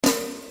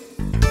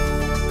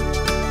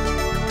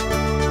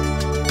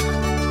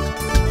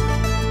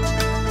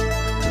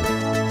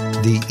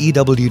the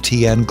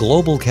EWTN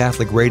Global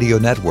Catholic Radio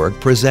Network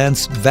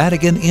presents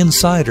Vatican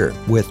Insider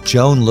with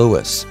Joan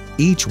Lewis.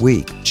 Each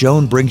week,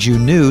 Joan brings you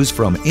news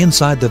from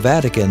inside the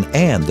Vatican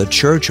and the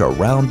Church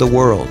around the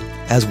world,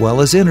 as well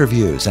as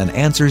interviews and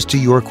answers to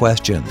your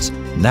questions.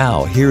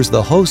 Now, here's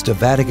the host of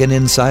Vatican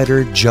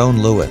Insider,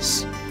 Joan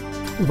Lewis.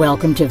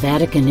 Welcome to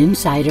Vatican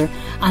Insider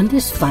on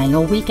this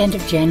final weekend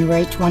of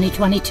January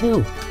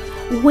 2022.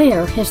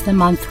 Where has the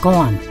month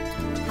gone?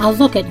 I'll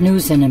look at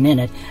news in a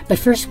minute, but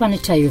first want to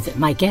tell you that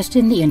my guest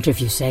in the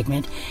interview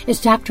segment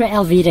is Dr.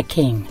 Alveda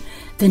King,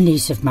 the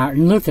niece of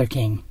Martin Luther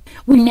King.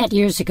 We met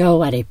years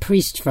ago at a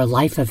Priest for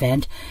Life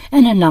event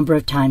and a number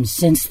of times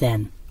since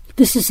then.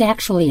 This is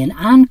actually an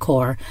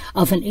encore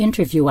of an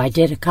interview I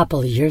did a couple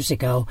of years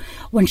ago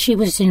when she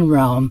was in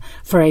Rome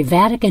for a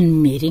Vatican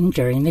meeting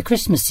during the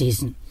Christmas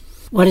season.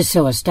 What is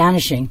so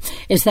astonishing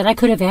is that I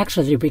could have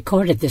actually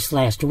recorded this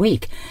last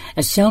week,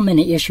 as so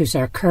many issues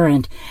are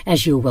current,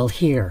 as you will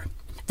hear.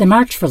 The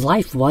March for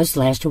Life was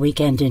last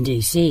weekend in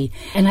D.C.,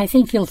 and I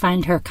think you'll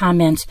find her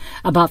comments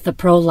about the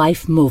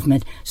pro-life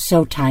movement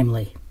so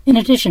timely. In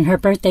addition, her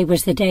birthday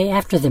was the day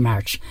after the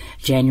march,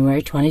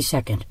 January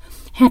 22nd.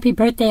 Happy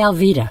birthday,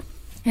 Alveda.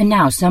 And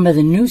now some of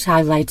the news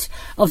highlights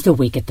of the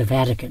week at the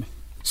Vatican.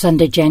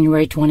 Sunday,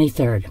 January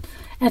 23rd.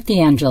 At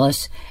the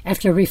Angelus,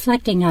 after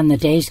reflecting on the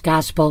day's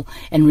gospel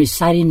and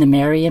reciting the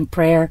Marian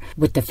prayer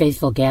with the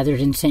faithful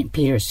gathered in St.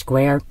 Peter's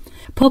Square,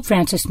 Pope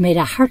Francis made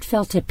a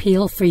heartfelt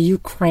appeal for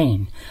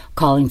Ukraine,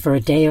 calling for a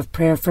day of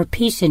prayer for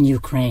peace in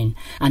Ukraine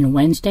on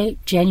Wednesday,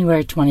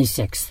 January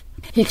 26th.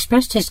 He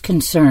expressed his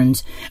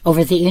concerns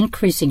over the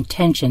increasing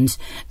tensions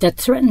that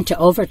threaten to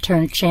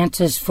overturn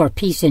chances for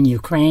peace in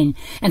Ukraine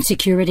and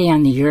security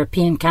on the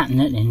European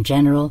continent in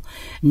general,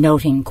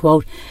 noting,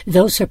 quote,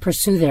 "Those who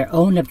pursue their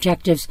own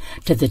objectives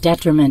to the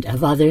detriment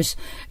of others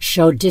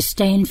show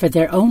disdain for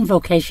their own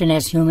vocation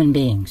as human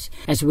beings,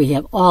 as we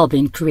have all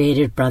been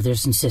created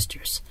brothers and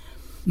sisters."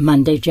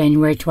 Monday,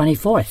 January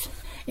 24th.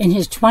 In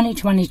his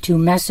 2022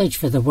 message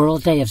for the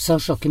World Day of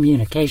Social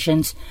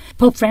Communications,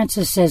 Pope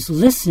Francis says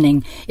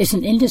listening is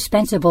an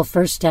indispensable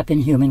first step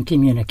in human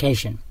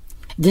communication.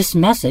 This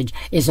message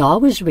is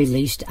always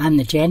released on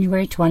the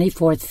January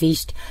 24th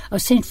feast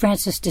of St.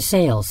 Francis de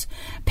Sales,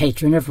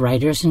 patron of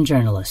writers and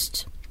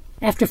journalists.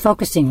 After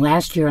focusing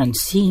last year on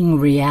seeing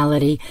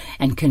reality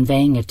and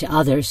conveying it to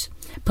others,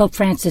 Pope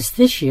Francis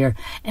this year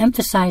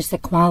emphasized the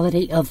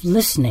quality of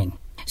listening,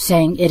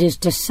 saying it is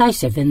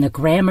decisive in the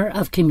grammar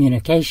of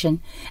communication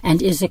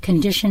and is a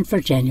condition for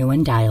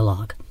genuine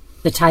dialogue.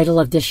 The title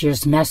of this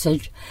year's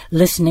message,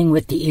 Listening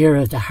with the Ear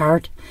of the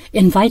Heart,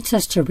 invites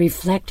us to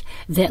reflect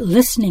that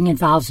listening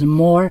involves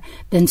more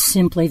than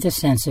simply the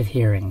sense of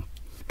hearing.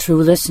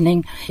 True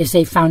listening is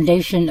a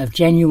foundation of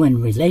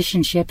genuine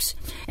relationships,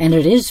 and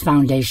it is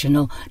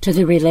foundational to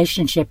the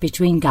relationship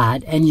between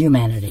God and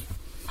humanity.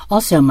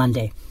 Also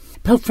Monday,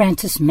 Pope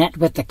Francis met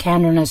with the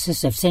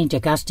canonesses of St.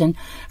 Augustine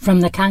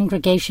from the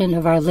Congregation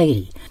of Our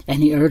Lady,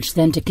 and he urged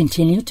them to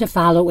continue to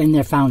follow in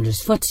their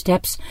founder's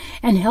footsteps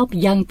and help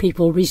young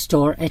people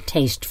restore a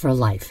taste for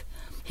life.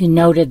 He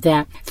noted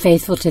that,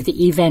 faithful to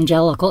the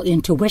evangelical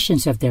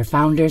intuitions of their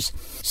founders,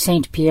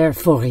 Saint Pierre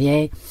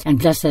Fourier and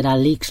Blessed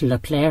Alix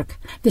Leclerc,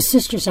 the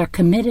sisters are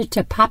committed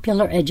to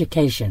popular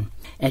education,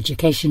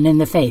 education in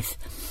the faith,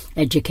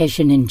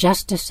 education in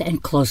justice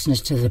and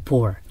closeness to the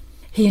poor.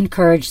 He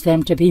encouraged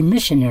them to be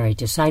missionary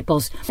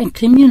disciples and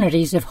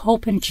communities of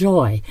hope and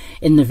joy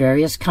in the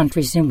various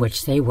countries in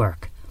which they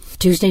work.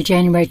 Tuesday,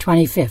 January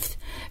 25th,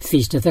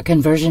 Feast of the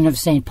Conversion of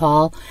St.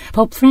 Paul,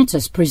 Pope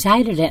Francis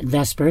presided at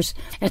Vespers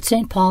at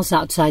St. Paul's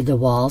outside the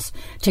walls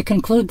to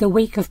conclude the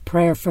week of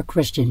prayer for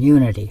Christian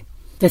unity.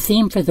 The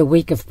theme for the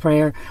week of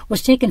prayer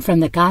was taken from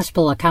the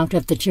Gospel account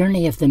of the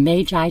journey of the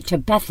Magi to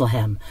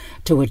Bethlehem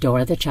to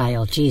adore the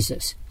child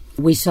Jesus.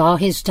 "We saw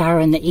his star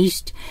in the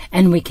east,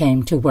 and we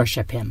came to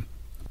worship him."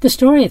 The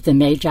story of the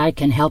Magi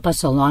can help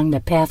us along the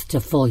path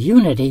to full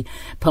unity,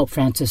 Pope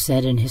Francis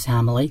said in his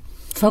homily,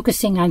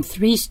 focusing on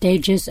 3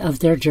 stages of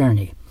their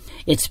journey: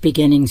 its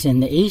beginnings in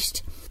the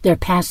east, their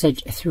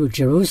passage through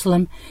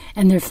Jerusalem,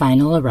 and their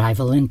final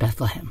arrival in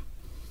Bethlehem.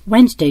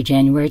 Wednesday,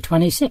 January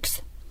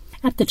 26th.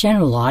 At the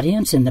general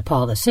audience in the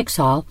Paul VI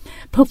Hall,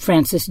 Pope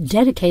Francis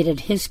dedicated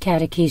his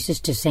catechesis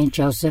to St.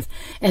 Joseph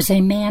as a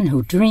man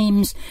who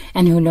dreams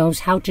and who knows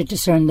how to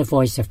discern the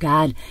voice of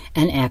God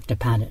and act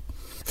upon it.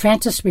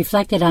 Francis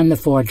reflected on the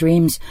 4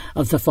 dreams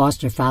of the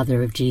foster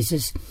father of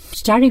Jesus,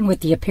 starting with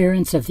the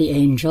appearance of the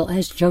angel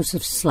as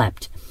Joseph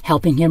slept,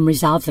 helping him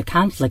resolve the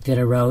conflict that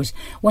arose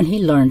when he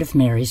learned of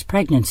Mary's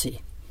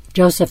pregnancy.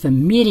 Joseph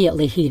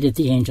immediately heeded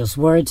the angel's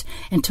words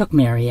and took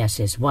Mary as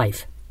his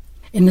wife.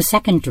 In the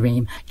second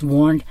dream,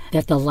 warned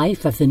that the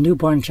life of the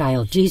newborn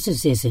child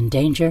Jesus is in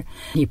danger,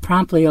 he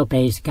promptly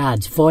obeys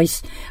God's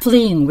voice,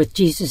 fleeing with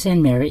Jesus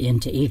and Mary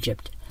into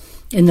Egypt.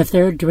 In the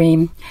third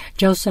dream,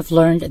 Joseph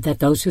learned that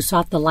those who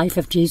sought the life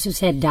of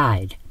Jesus had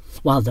died,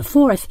 while the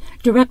fourth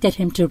directed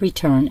him to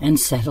return and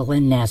settle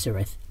in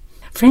Nazareth.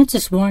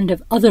 Francis warned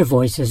of other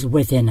voices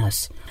within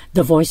us,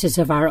 the voices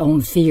of our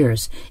own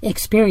fears,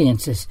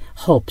 experiences,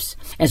 hopes,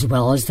 as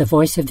well as the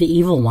voice of the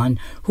evil one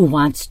who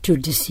wants to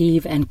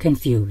deceive and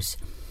confuse.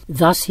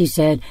 Thus, he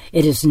said,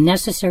 it is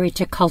necessary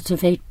to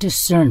cultivate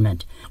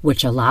discernment,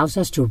 which allows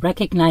us to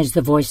recognize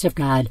the voice of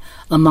God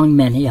among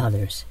many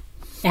others.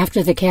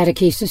 After the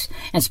catechesis,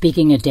 and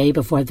speaking a day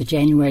before the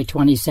January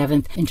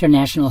 27th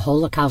International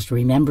Holocaust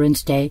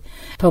Remembrance Day,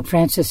 Pope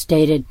Francis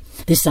stated,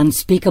 "This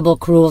unspeakable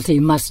cruelty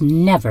must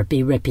never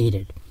be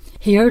repeated."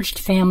 He urged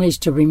families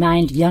to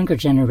remind younger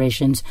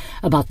generations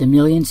about the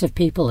millions of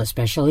people,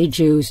 especially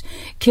Jews,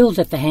 killed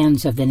at the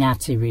hands of the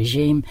Nazi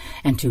regime,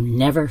 and to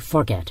never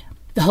forget.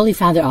 The Holy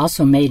Father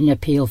also made an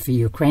appeal for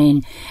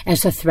Ukraine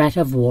as the threat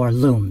of war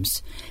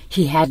looms.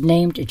 He had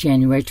named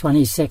January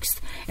 26th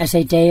as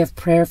a day of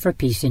prayer for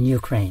peace in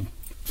Ukraine.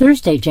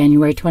 Thursday,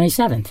 January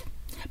 27th,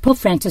 Pope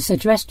Francis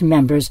addressed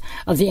members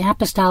of the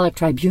Apostolic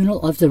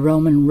Tribunal of the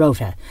Roman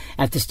Rota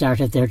at the start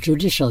of their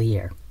judicial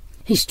year.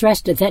 He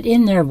stressed that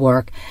in their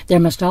work there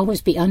must always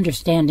be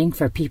understanding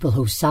for people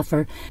who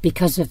suffer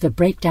because of the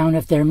breakdown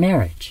of their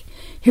marriage.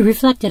 He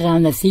reflected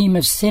on the theme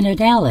of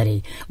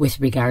synodality with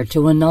regard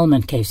to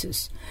annulment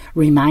cases,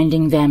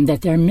 reminding them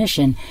that their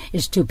mission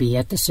is to be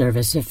at the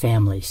service of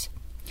families.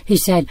 He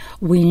said,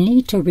 "We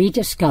need to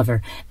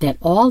rediscover that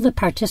all the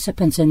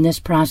participants in this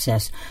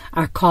process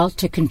are called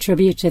to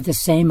contribute to the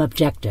same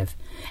objective,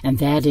 and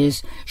that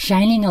is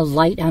shining a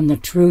light on the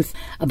truth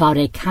about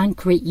a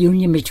concrete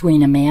union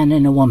between a man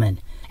and a woman,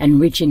 and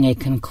reaching a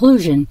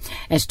conclusion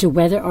as to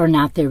whether or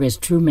not there is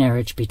true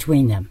marriage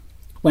between them.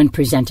 When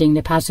presenting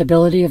the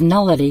possibility of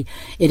nullity,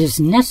 it is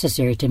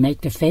necessary to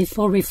make the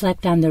faithful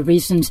reflect on the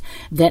reasons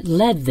that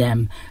led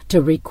them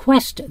to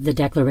request the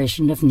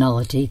declaration of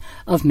nullity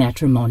of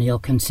matrimonial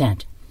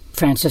consent."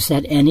 Francis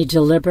said any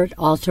deliberate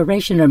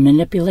alteration or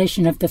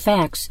manipulation of the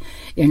facts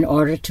in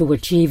order to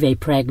achieve a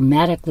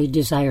pragmatically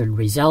desired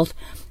result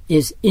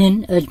is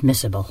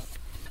inadmissible.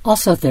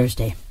 Also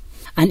Thursday,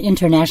 on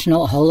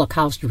International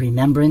Holocaust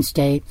Remembrance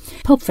Day,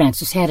 Pope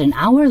Francis had an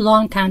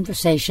hour-long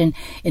conversation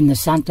in the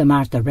Santa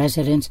Marta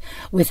residence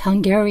with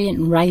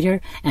Hungarian writer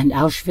and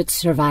Auschwitz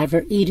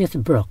survivor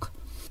Edith Bruck.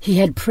 He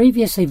had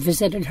previously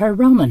visited her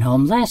Roman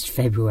home last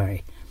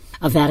February.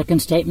 A Vatican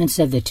statement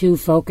said the two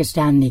focused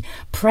on the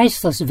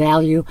priceless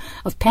value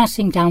of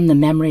passing down the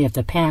memory of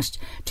the past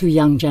to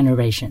young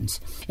generations,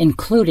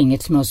 including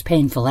its most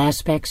painful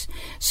aspects,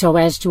 so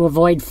as to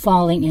avoid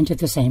falling into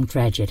the same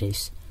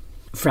tragedies.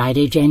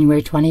 Friday,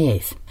 January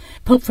 28th,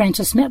 Pope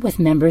Francis met with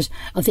members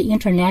of the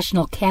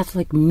International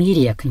Catholic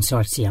Media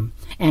Consortium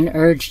and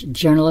urged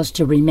journalists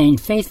to remain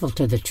faithful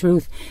to the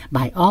truth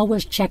by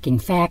always checking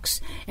facts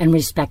and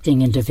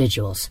respecting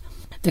individuals.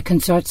 The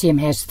consortium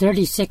has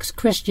 36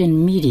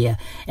 Christian media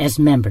as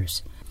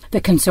members.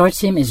 The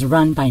consortium is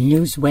run by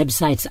news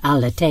websites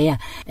Aletea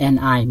and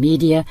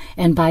iMedia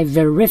and by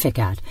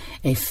Verificat,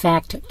 a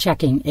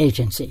fact-checking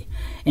agency.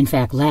 In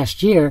fact,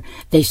 last year,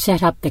 they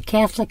set up the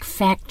Catholic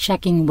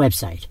Fact-Checking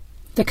website.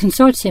 The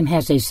consortium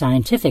has a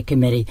scientific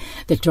committee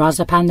that draws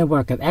upon the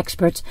work of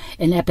experts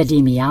in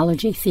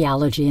epidemiology,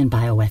 theology, and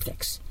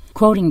bioethics.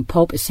 Quoting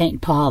Pope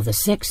St. Paul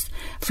VI,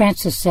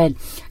 Francis said,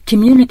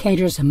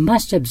 "Communicators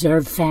must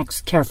observe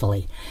facts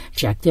carefully,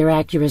 check their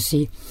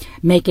accuracy,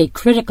 make a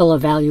critical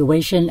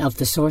evaluation of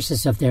the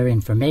sources of their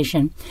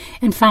information,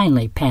 and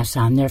finally pass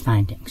on their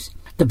findings."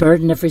 The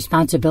burden of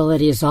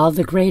responsibility is all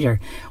the greater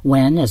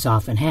when, as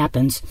often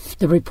happens,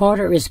 the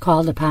reporter is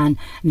called upon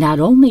not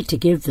only to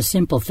give the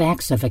simple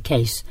facts of a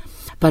case,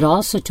 but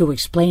also to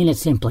explain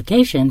its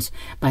implications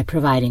by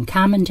providing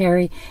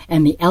commentary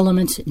and the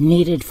elements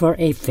needed for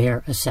a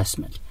fair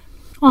assessment.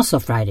 Also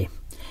Friday,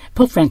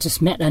 Pope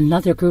Francis met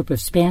another group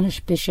of Spanish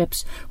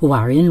bishops who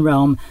are in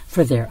Rome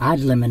for their ad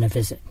limina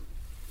visit.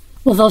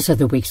 Well, those are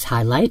the week's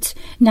highlights.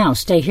 Now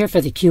stay here for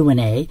the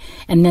Q&A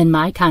and then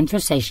my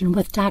conversation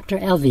with Dr.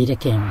 Alveda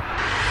King.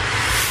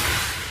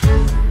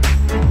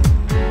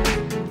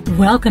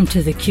 Welcome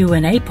to the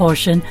Q&A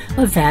portion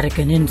of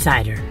Vatican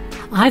Insider.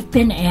 I've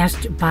been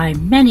asked by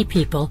many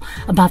people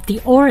about the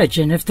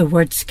origin of the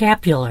word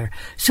scapular,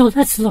 so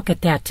let's look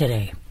at that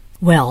today.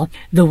 Well,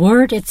 the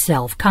word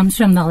itself comes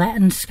from the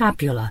Latin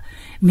scapula,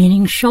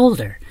 meaning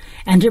shoulder,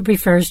 and it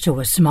refers to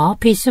a small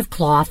piece of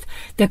cloth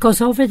that goes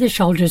over the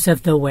shoulders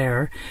of the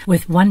wearer,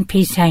 with one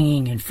piece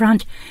hanging in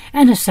front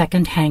and a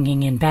second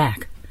hanging in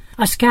back.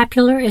 A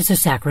scapular is a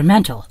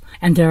sacramental,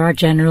 and there are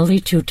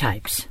generally two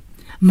types.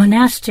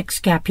 Monastic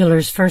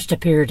scapulars first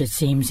appeared, it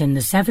seems, in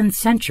the 7th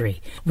century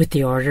with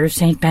the order of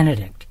St.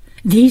 Benedict.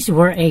 These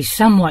were a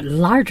somewhat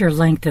larger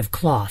length of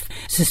cloth,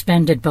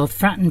 suspended both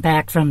front and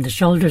back from the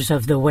shoulders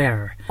of the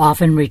wearer,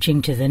 often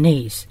reaching to the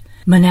knees.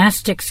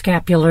 Monastic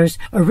scapulars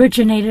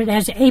originated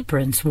as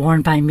aprons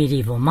worn by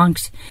medieval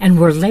monks and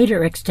were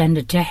later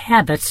extended to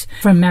habits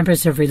from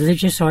members of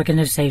religious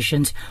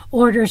organizations,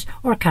 orders,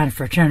 or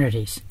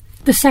confraternities.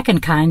 The second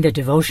kind, the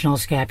devotional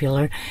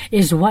scapular,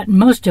 is what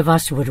most of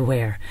us would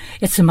wear.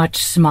 It's a much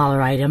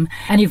smaller item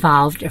and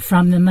evolved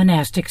from the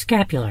monastic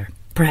scapular.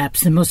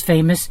 Perhaps the most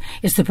famous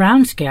is the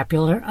brown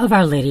scapular of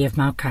Our Lady of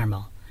Mount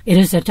Carmel. It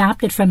is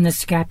adopted from the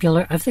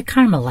scapular of the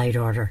Carmelite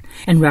order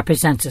and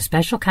represents a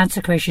special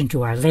consecration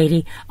to Our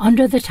Lady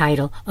under the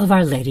title of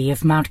Our Lady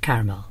of Mount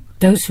Carmel.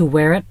 Those who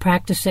wear it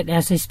practice it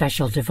as a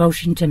special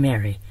devotion to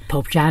Mary.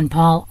 Pope John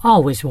Paul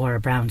always wore a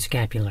brown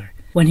scapular.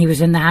 When he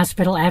was in the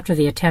hospital after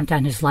the attempt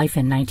on his life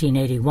in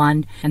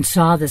 1981 and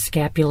saw the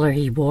scapular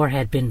he wore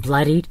had been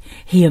bloodied,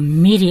 he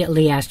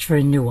immediately asked for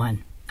a new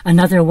one.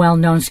 Another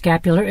well-known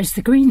scapular is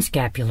the green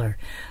scapular,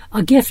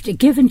 a gift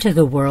given to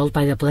the world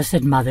by the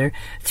Blessed Mother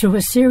through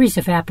a series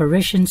of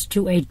apparitions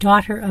to a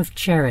daughter of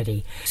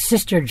charity,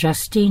 Sister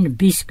Justine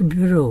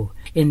Bisque-Brou,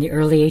 in the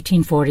early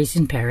 1840s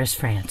in Paris,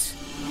 France.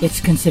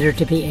 It's considered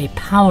to be a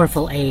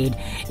powerful aid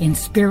in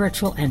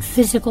spiritual and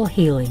physical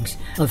healings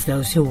of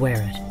those who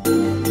wear it.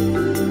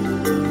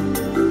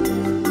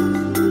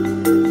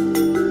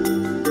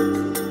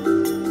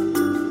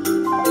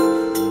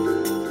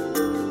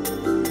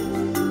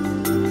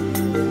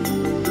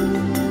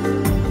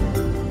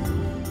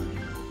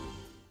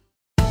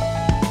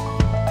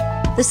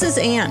 This is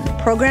Ann,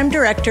 Program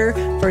Director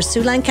for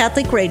Siouxland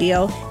Catholic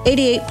Radio,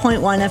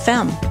 88.1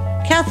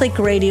 FM. Catholic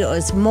radio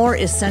is more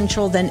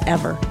essential than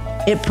ever.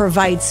 It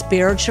provides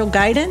spiritual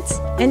guidance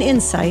and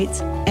insights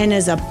and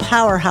is a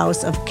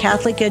powerhouse of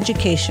Catholic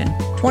education,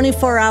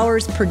 24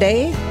 hours per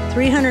day,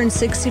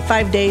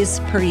 365 days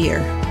per year.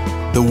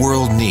 The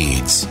world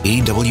needs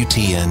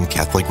EWTN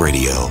Catholic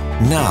Radio,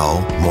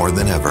 now more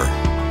than ever.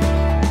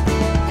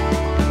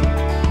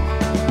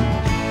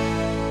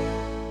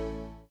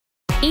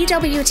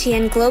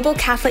 EWTN Global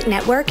Catholic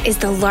Network is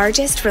the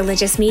largest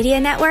religious media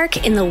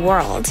network in the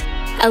world.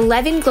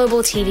 11 global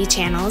TV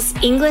channels,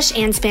 English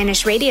and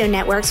Spanish radio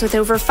networks with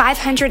over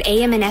 500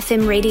 AM and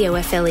FM radio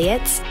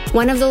affiliates,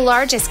 one of the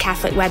largest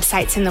Catholic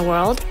websites in the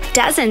world,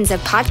 dozens of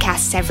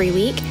podcasts every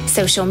week,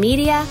 social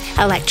media,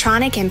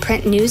 electronic and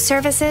print news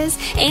services,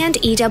 and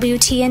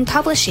EWTN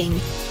Publishing.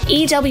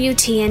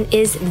 EWTN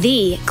is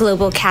the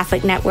Global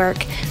Catholic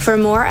Network. For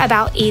more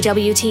about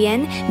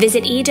EWTN,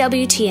 visit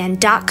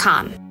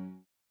EWTN.com.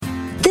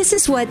 This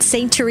is what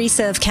St.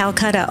 Teresa of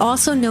Calcutta,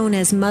 also known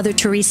as Mother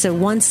Teresa,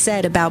 once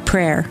said about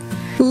prayer.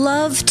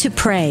 Love to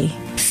pray.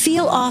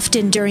 Feel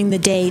often during the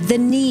day the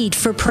need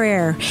for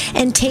prayer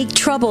and take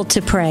trouble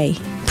to pray.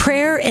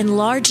 Prayer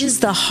enlarges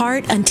the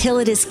heart until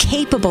it is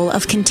capable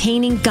of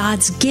containing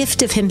God's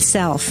gift of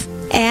Himself.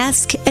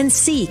 Ask and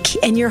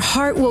seek, and your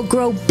heart will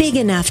grow big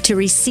enough to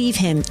receive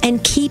Him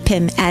and keep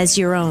Him as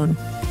your own.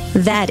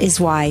 That is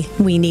why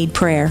we need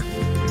prayer.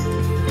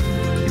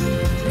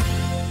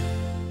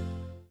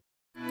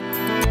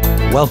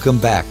 Welcome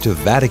back to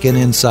Vatican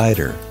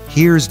Insider.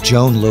 Here's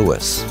Joan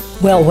Lewis.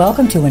 Well,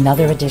 welcome to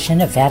another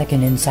edition of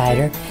Vatican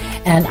Insider,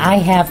 and I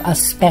have a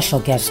special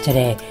guest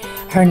today.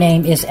 Her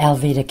name is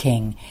Alveda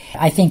King.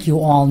 I think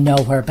you all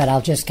know her, but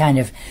I'll just kind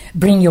of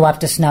bring you up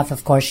to snuff.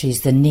 Of course,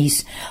 she's the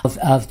niece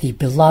of the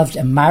beloved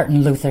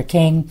Martin Luther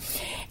King,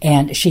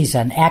 and she's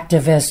an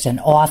activist, an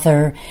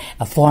author,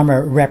 a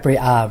former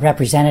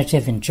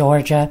representative in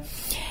Georgia,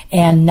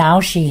 and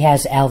now she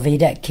has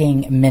Alveda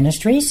King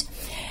Ministries.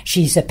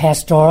 She's a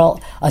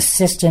pastoral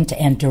assistant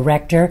and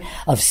director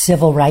of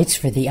civil rights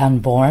for the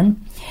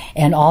unborn,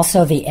 and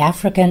also the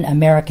African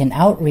American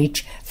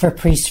outreach for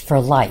Priests for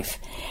Life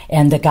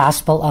and the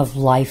Gospel of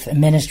Life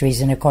Ministries.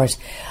 And of course,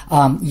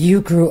 you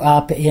grew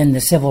up in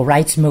the civil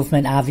rights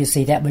movement.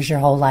 Obviously, that was your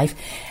whole life.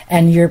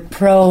 And your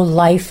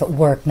pro-life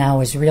work now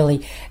is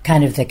really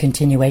kind of the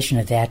continuation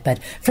of that. But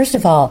first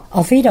of all,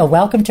 Alveda,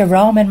 welcome to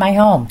Rome and my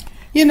home.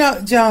 You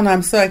know, Joan,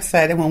 I'm so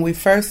excited. When we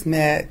first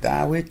met,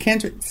 we're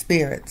kindred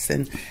spirits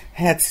and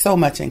had so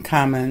much in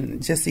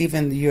common, just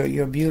even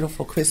your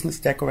beautiful Christmas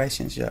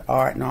decorations, your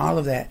art, and all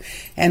of that.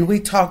 And we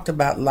talked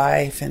about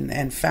life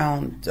and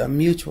found a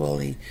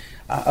mutually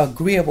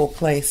agreeable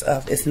place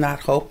of it's not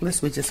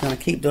hopeless. We're just going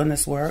to keep doing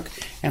this work,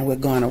 and we're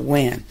going to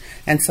win.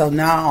 And so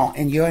now,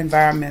 in your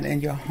environment,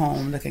 in your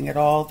home, looking at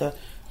all the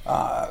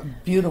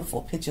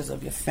beautiful pictures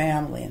of your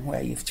family and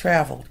where you've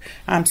traveled,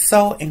 I'm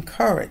so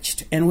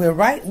encouraged. And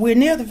we're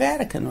near the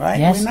Vatican, right?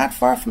 Yes. We're not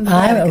far from the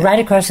Vatican. Right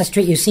across the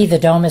street. You see the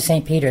Dome of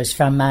St. Peter's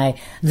from my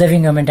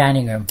living room and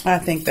dining room. I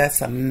think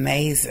that's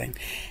amazing.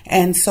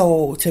 And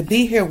so to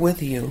be here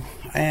with you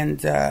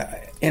and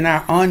in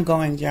our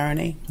ongoing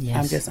journey, yes.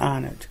 I'm just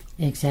honored.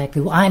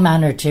 Exactly. Well, I'm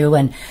honored too,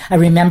 and I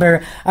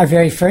remember our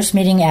very first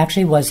meeting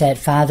actually was at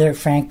Father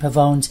Frank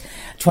Pavone's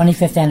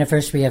 25th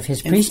anniversary of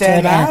his priesthood.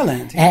 In Staten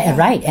Island.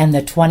 Right, and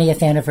the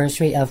 20th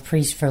anniversary of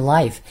Priests for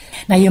Life.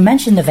 Now, you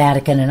mentioned the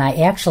Vatican, and I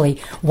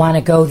actually want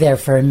to go there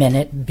for a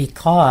minute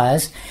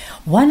because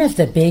one of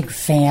the big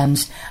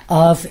fans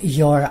of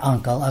your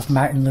uncle, of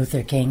Martin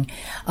Luther King,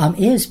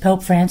 is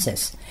Pope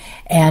Francis.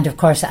 And, of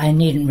course, I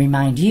needn't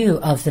remind you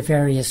of the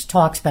various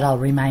talks, but I'll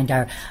remind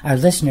our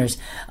listeners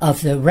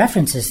of the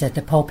references that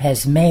the Pope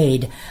has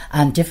made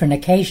on different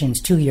occasions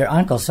to your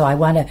uncle. So I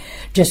want to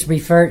just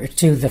refer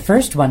to the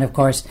first one, of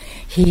course.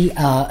 He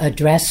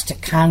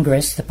addressed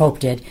Congress, the Pope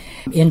did,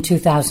 in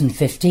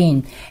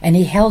 2015, and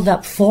he held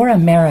up 4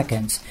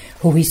 Americans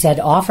who he said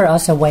offer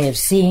us a way of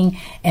seeing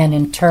and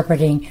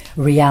interpreting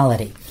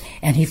reality.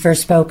 And he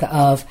first spoke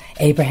of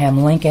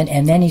Abraham Lincoln,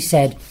 and then he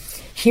said,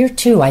 here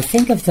too, I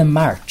think of the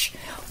march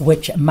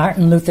which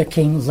Martin Luther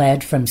King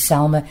led from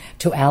Selma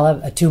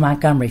to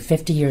Montgomery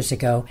 50 years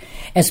ago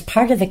as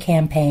part of the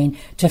campaign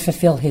to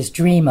fulfill his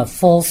dream of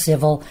full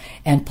civil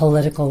and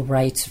political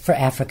rights for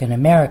African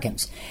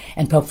Americans.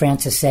 And Pope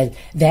Francis said,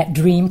 that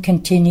dream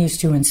continues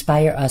to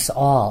inspire us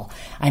all.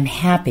 I'm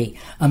happy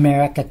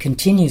America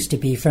continues to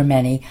be, for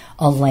many,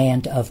 a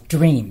land of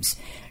dreams.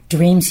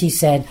 Dreams, he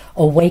said,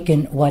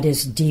 awaken what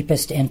is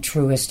deepest and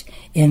truest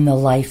in the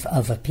life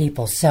of a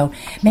people. So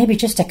maybe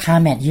just a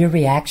comment, your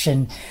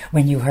reaction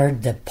when you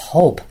heard the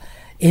Pope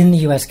in the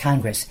U.S.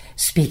 Congress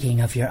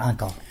speaking of your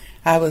uncle.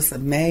 I was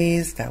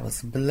amazed. I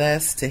was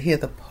blessed to hear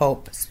the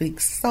Pope speak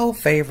so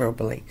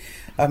favorably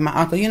of my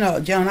uncle. You know,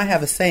 Joan, I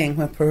have a saying,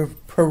 when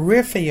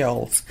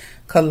peripherals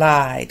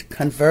collide,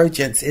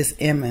 convergence is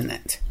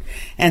imminent.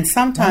 And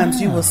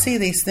sometimes you will see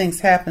these things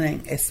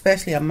happening,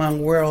 especially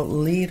among world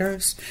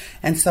leaders.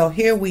 And so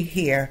here we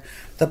hear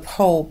the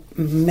Pope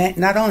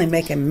not only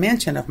making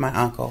mention of my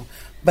uncle,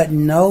 but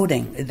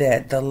noting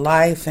that the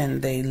life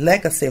and the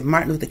legacy of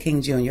Martin Luther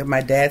King Jr.,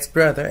 my dad's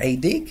brother,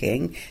 A.D.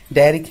 King,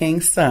 Daddy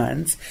King's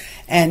sons.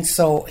 And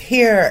so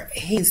here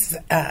he's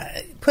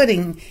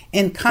putting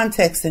in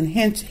context and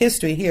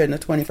history here in the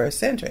 21st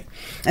century.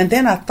 And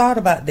then I thought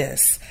about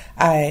this.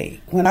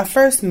 When I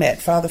first met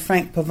Father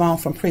Frank Pavone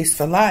from Priests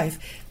for Life,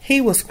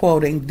 he was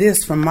quoting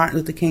this from Martin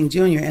Luther King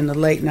Jr. in the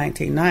late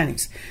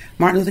 1990s.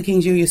 Martin Luther King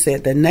Jr.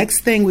 said, "The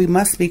next thing we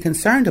must be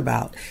concerned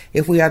about,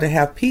 if we are to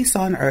have peace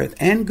on earth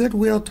and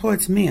goodwill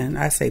towards men,"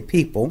 I say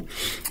people,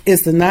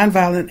 "is the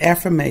nonviolent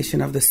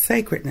affirmation of the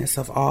sacredness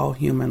of all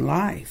human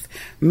life.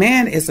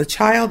 Man is a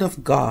child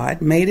of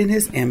God, made in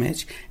his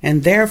image,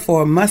 and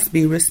therefore must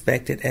be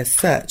respected as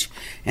such.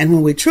 And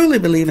when we truly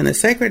believe in the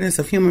sacredness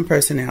of human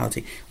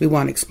personality, we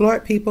won't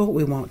exploit people,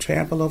 we won't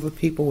trample over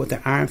people with the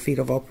iron feet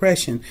of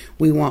oppression,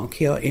 we won't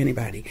kill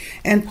anybody."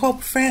 And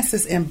Pope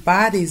Francis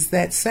embodies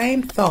that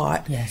same thought.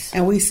 Yes.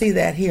 And we see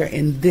that here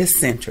in this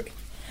century.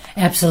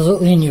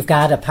 Absolutely, and you've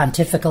got a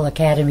Pontifical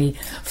Academy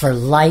for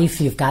Life.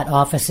 You've got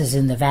offices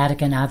in the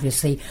Vatican,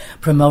 obviously,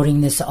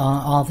 promoting this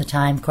all the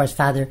time. Of course,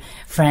 Father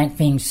Frank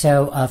being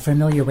so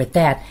familiar with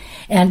that.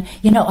 And,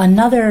 you know,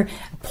 another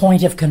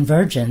point of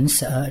convergence,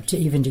 to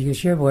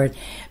use your word,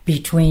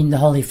 between the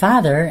Holy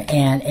Father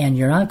and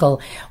your uncle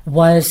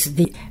was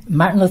the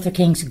Martin Luther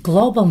King's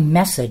global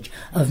message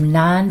of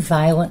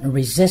nonviolent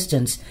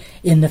resistance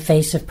in the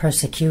face of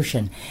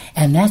persecution.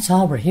 And that's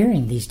all we're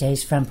hearing these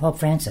days from Pope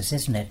Francis,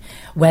 isn't it?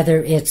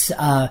 Whether it's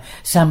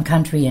some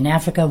country in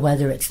Africa,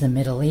 whether it's the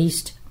Middle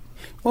East.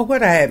 Well,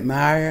 what I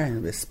admire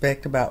and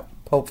respect about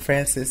Pope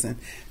Francis, and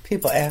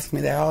people ask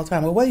me that all the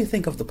time, well, what do you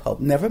think of the Pope?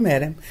 Never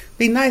met him.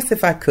 Be nice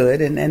if I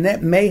could, and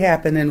that may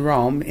happen in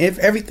Rome, if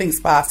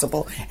everything's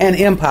possible and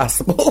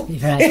impossible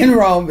in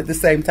Rome at the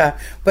same time.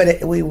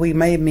 But we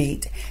may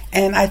meet.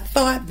 And I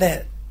thought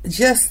that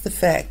just the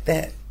fact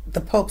that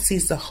the Pope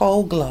sees the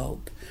whole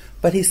globe,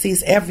 but he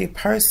sees every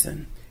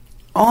person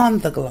on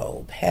the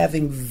globe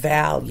having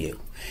value.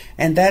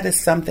 And that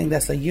is something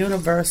that's a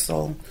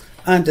universal,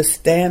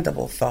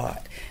 understandable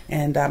thought.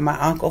 And my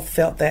uncle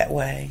felt that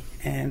way,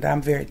 and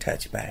I'm very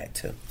touched by it,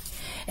 too.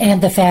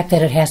 And the fact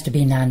that it has to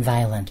be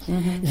nonviolent.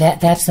 Mm-hmm.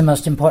 That's the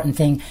most important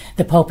thing.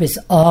 The Pope is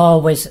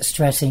always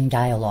stressing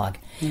dialogue.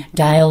 Mm-hmm.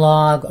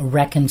 Dialogue,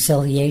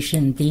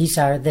 reconciliation, these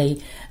are the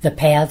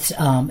paths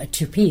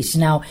to peace.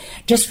 Now,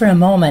 just for a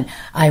moment,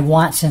 I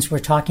want, since we're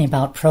talking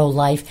about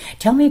pro-life,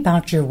 tell me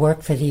about your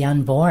work for the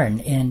unborn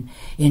in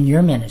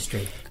your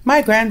ministry.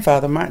 My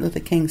grandfather, Martin Luther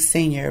King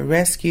Sr.,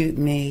 rescued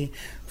me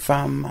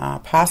from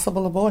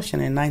possible abortion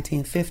in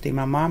 1950.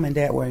 My mom and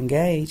dad were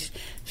engaged.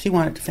 She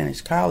wanted to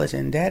finish college,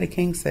 and Daddy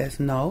King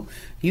says, "No,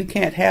 you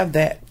can't have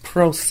that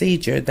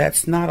procedure.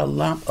 That's not a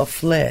lump of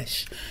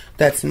flesh."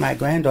 That's my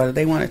granddaughter.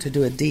 They wanted to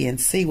do a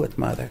D&C with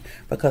Mother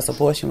because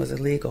abortion was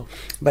illegal.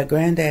 But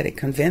Granddaddy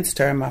convinced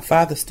her, and my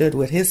father stood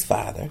with his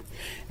father.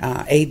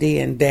 A.D.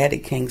 and Daddy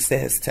King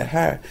says to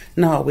her,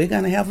 "No, we're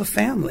going to have a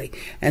family."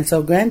 And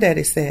so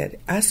Granddaddy said,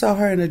 "I saw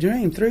her in a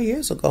dream 3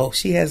 years ago.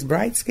 She has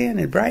bright skin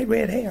and bright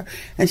red hair,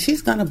 and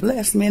she's going to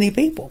bless many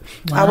people."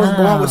 Wow. I was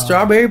born with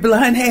strawberry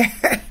blonde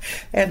hair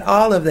and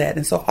all of that.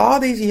 And so all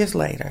these years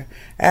later,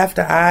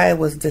 after I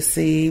was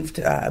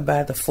deceived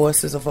by the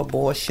forces of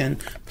abortion,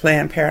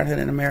 Planned Parenthood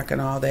in America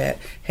and all that,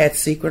 had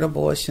secret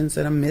abortions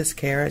and a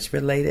miscarriage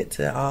related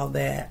to all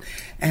that,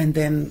 and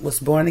then was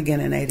born again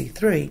in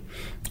 1983.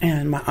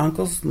 And my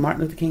uncle's,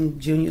 Martin Luther King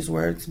Jr.'s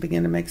words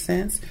began to make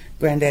sense.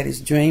 Granddaddy's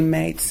dream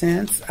made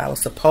sense. I was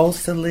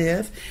supposed to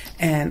live.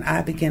 And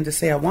I began to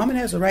say, a woman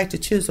has a right to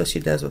choose what she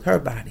does with her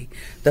body.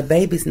 The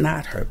baby's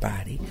not her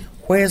body.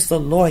 Where's the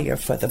lawyer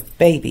for the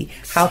baby?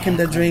 How can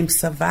the dream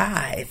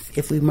survive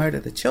if we murder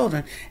the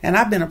children? And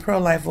I've been a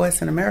pro-life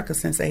voice in America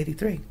since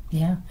 1983.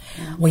 Yeah.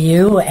 Well,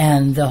 you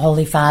and the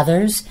Holy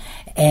Fathers,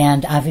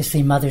 and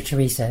obviously Mother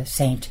Teresa,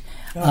 Saint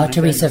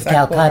Teresa of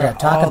Calcutta,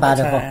 talk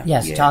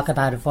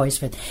about a voice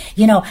for.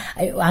 You know,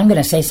 I'm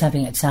going to say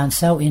something that sounds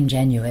so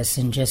ingenuous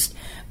and just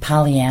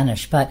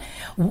Pollyannish, but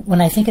when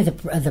I think of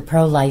the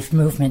pro-life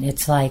movement,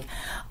 it's like,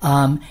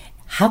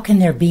 how can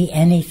there be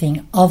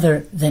anything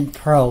other than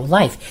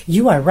pro-life?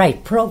 You are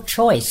right,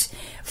 pro-choice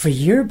for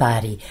your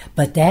body,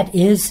 but that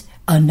is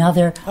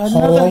another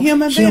whole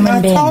human being,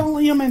 a total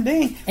human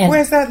being. And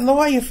where's that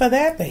lawyer for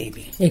that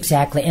baby?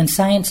 Exactly, and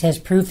science has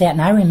proved that.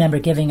 And I remember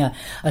giving a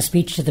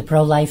speech to the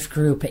pro-life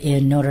group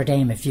in Notre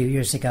Dame a few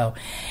years ago,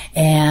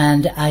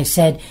 and I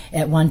said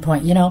at one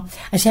point,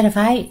 I said, if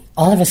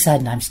all of a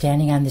sudden I'm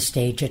standing on the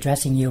stage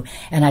addressing you,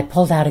 and I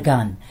pulled out a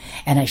gun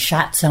and I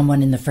shot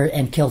someone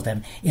and killed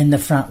them in the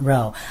front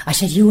row, I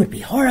said, you would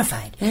be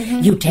horrified. Mm-hmm.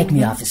 You'd take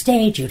me off the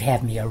stage, you'd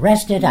have me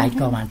arrested, I'd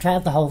go on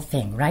trial, the whole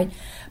thing, right?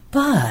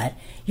 But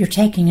you're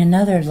taking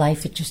another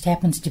life. It just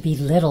happens to be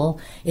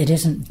little. It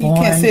isn't born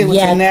you can't see it with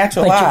yet, your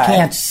natural but eye. You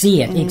can't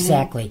see it,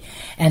 exactly.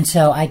 And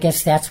so I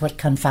guess that's what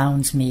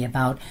confounds me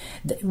about.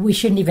 We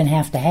shouldn't even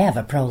have to have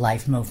a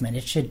pro-life movement.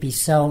 It should be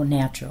so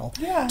natural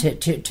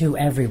to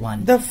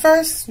everyone. The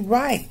first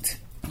right,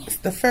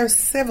 the first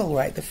civil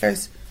right, the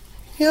first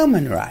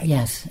human right.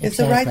 Yes, exactly. It's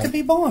the right to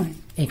be born.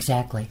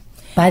 Exactly.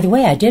 By the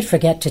way, I did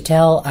forget to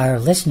tell our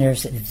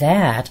listeners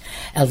that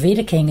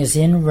Alveda King is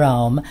in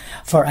Rome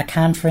for a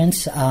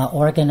conference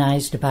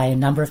organized by a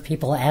number of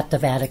people at the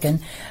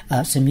Vatican,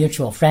 some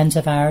mutual friends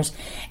of ours,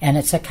 and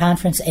it's a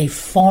conference, a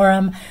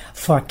forum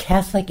for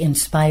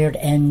Catholic-inspired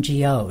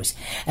NGOs.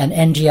 And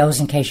NGOs,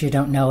 in case you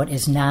don't know it,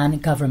 is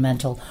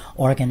non-governmental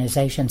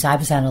organizations. I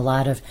was on a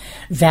lot of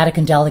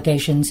Vatican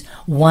delegations.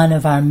 One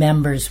of our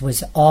members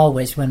was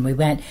always, when we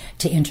went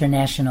to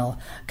international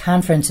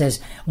conferences,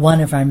 one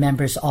of our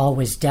members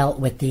always dealt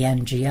with the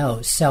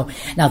NGOs. So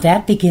now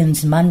that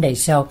begins Monday.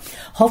 So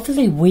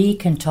hopefully we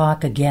can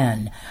talk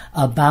again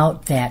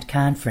about that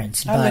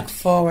conference. I look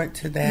forward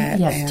to that.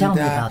 Yes, and, tell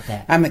me about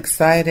that. I'm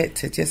excited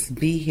to just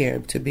be here,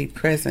 to be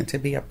present, to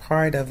be a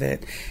part of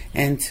it,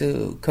 and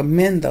to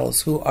commend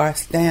those who are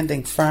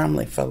standing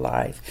firmly for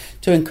life,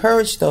 to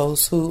encourage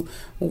those who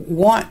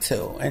want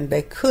to and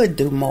they could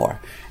do more.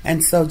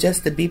 And so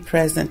just to be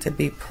present, to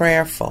be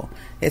prayerful,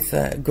 it's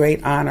a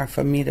great honor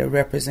for me to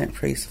represent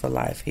Priests for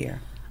Life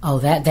here. Oh,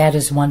 that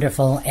is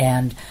wonderful,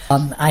 and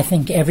I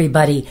think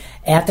everybody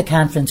at the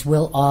conference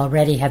will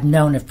already have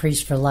known of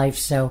Priests for Life,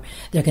 so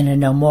they're going to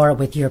know more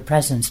with your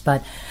presence.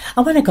 But I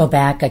want to go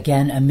back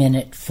again a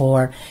minute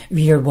for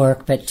your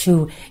work, but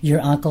to your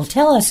uncle.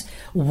 Tell us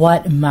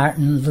what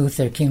Martin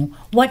Luther King,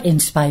 what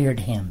inspired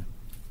him?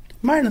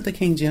 Martin Luther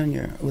King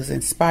Jr. was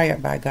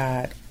inspired by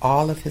God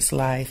all of his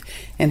life.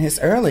 In his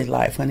early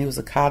life, when he was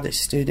a college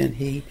student,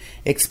 he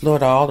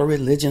explored all the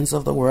religions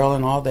of the world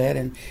and all that,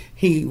 and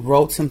he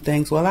wrote some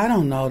things, well, I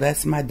don't know,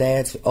 that's my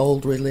dad's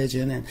old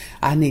religion, and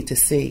I need to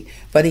see.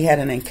 But he had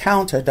an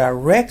encounter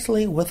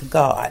directly with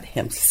God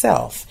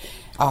himself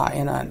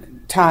in a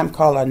time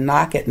called a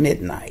knock at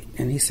midnight.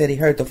 And he said he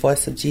heard the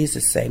voice of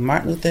Jesus say,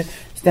 Martin Luther,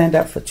 stand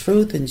up for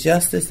truth and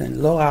justice,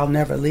 and lo, I'll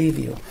never leave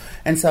you.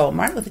 And so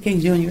Martin Luther King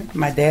Jr.,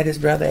 my dad, his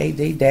brother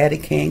A.D., Daddy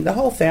King, the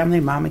whole family,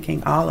 Mama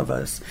King, all of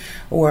us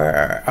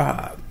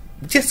were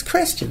just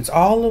Christians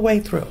all the way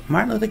through.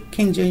 Martin Luther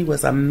King Jr.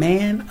 was a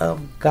man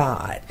of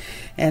God.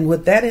 And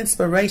with that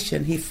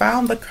inspiration, he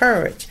found the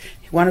courage.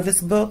 One of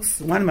his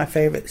books, one of my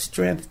favorites,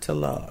 Strength to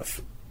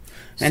Love.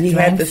 And he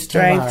had the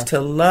strength to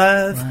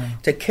love, wow,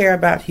 to care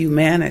about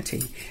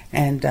humanity.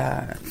 And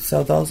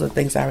so those are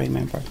things I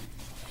remember.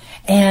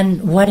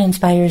 And what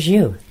inspires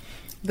you?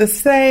 The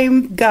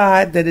same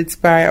God that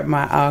inspired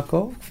my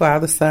uncle,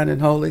 Father, Son,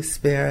 and Holy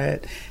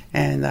Spirit,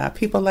 and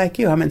people like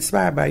you. I'm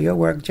inspired by your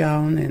work,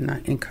 Joan,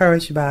 and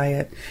encouraged by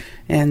it.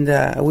 And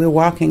we're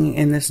walking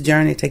in this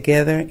journey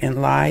together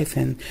in life,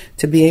 and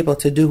to be able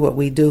to do what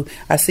we do.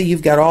 I see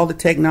you've got all the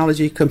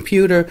technology,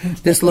 computer,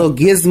 this little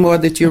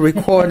gizmo that you're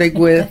recording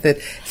with.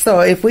 So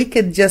if we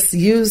could just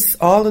use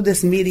all of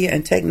this media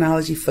and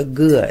technology for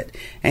good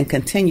and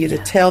continue to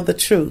tell the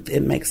truth,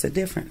 it makes a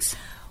difference.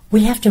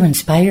 We have to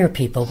inspire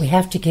people. We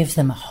have to give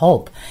them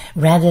hope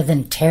rather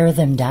than tear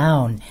them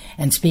down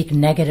and speak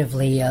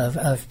negatively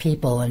of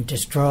people and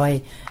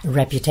destroy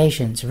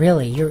reputations.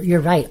 Really, you're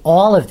right.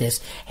 All of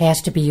this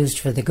has to be used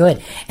for the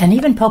good. And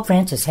even Pope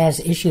Francis has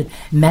issued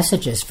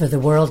messages for the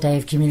World Day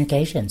of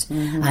Communications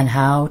on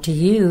how to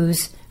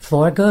use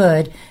for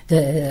good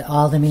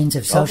all the means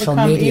of social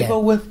media. Overcome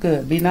evil with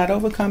good. Be not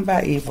overcome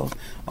by evil.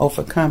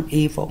 Overcome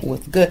evil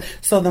with good.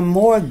 So the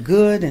more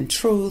good and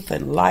truth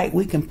and light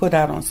we can put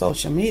out on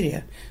social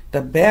media,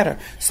 the better.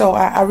 So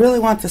I really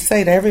want to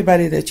say to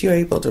everybody that you're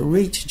able to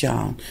reach,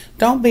 Joan,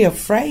 don't be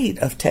afraid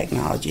of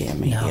technology and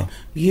media. No.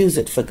 Use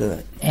it for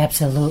good.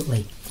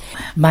 Absolutely.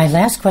 My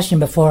last question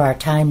before our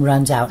time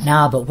runs out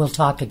now, but we'll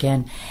talk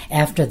again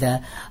after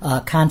the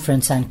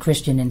conference on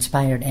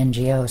Christian-inspired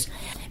NGOs.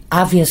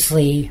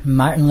 Obviously,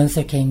 Martin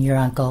Luther King, your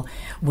uncle,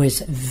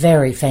 was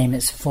very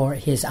famous for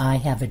his I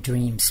Have a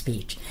Dream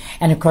speech.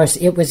 And of course,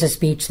 it was a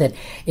speech that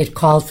it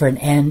called for an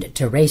end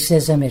to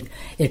racism.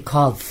 It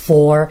called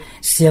for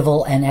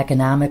civil and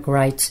economic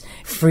rights.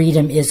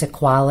 Freedom is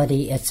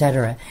equality,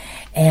 etc.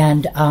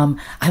 And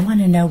I want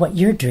to know what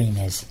your dream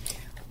is.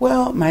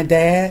 Well, my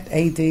dad,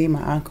 A.D.,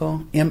 my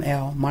uncle,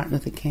 M.L., Martin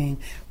Luther King,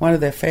 one of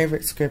their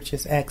favorite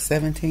scriptures, Acts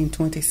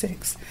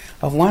 17:26.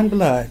 Of one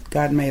blood,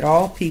 God made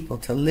all people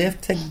to live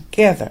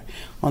together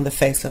on the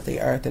face of the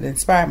earth. It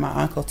inspired my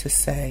uncle to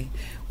say,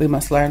 we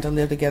must learn to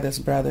live together as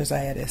brothers,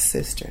 I add as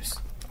sisters,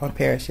 or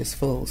perish as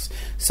fools.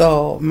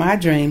 So my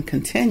dream,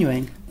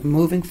 continuing,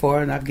 moving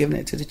forward, and I've given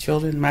it to the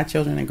children, my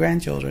children and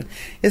grandchildren,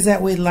 is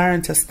that we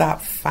learn to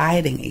stop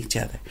fighting each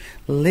other,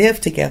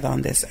 live together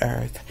on this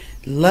earth,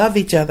 love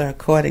each other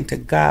according to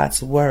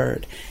God's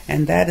word.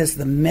 And that is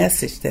the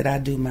message that I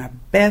do my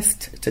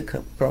best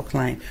to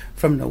proclaim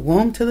from the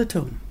womb to the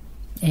tomb.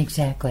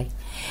 Exactly.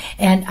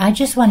 And I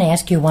just want to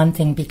ask you one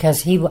thing,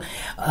 because in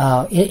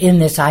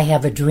this I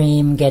Have a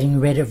Dream, getting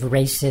rid of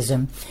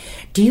racism,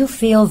 do you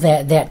feel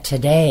that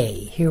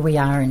today, here we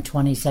are in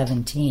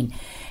 2017,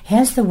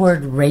 has the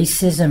word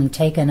racism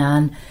taken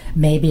on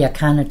maybe a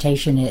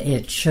connotation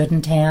it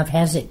shouldn't have?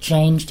 Has it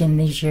changed in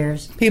these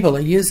years? People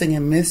are using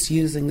and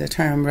misusing the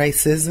term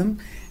racism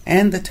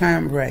and the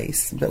term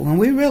race. But when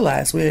we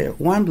realize we're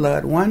one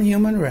blood, one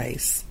human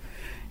race,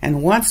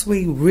 and once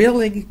we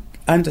really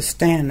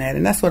understand that,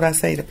 and that's what I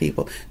say to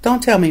people,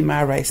 don't tell me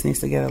my race needs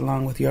to get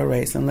along with your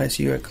race unless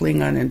you're a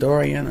Klingon and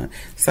Dorian or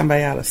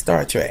somebody out of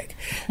Star Trek.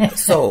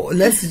 So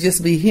let's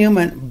just be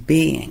human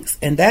beings,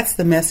 and that's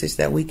the message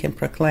that we can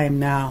proclaim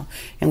now,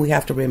 and we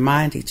have to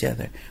remind each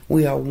other.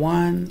 We are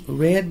one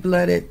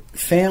red-blooded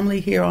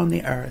family here on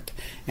the earth,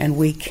 and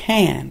we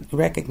can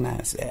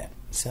recognize that.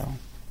 So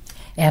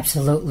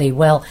Absolutely.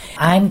 Well,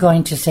 I'm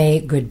going to say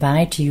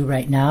goodbye to you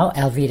right now,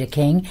 Alveda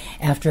King,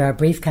 after our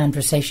brief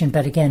conversation.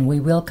 But again, we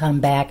will come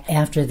back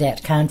after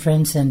that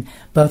conference, and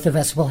both of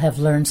us will have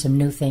learned some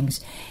new things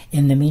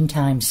in the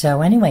meantime.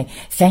 So anyway,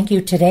 thank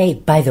you today.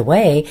 By the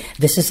way,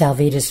 this is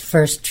Alveda's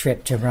first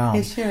trip to Rome.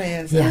 It sure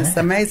is. Yeah. It's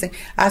amazing.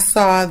 I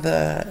saw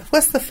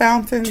what's the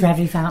fountain?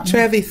 Trevi Fountain.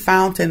 Trevi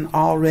Fountain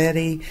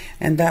already,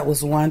 and that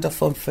was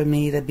wonderful for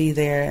me to be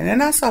there. And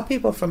then I saw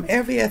people from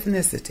every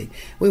ethnicity.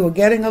 We were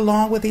getting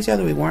along with each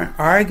other. We weren't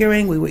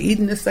arguing. We were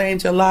eating the same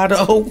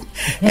gelato.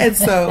 And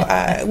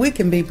so we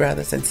can be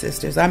brothers and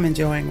sisters. I'm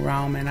enjoying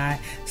Rome, and I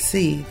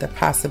see the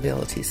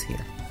possibilities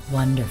here.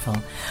 Wonderful.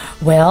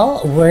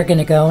 Well, we're going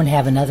to go and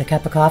have another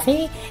cup of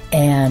coffee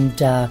and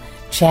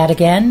chat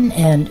again,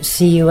 and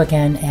see you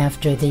again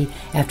after the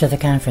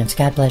conference.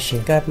 God bless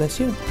you. God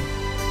bless you.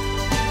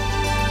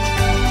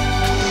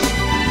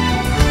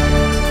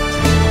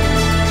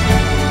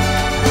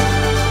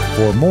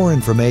 For more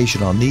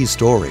information on these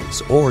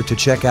stories, or to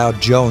check out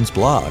Joan's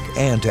blog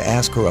and to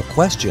ask her a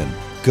question,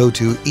 go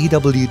to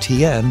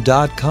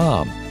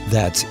EWTN.com.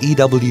 That's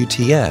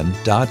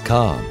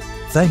EWTN.com.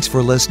 Thanks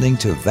for listening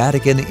to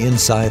Vatican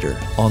Insider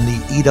on the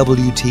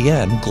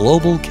EWTN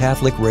Global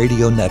Catholic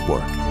Radio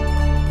Network.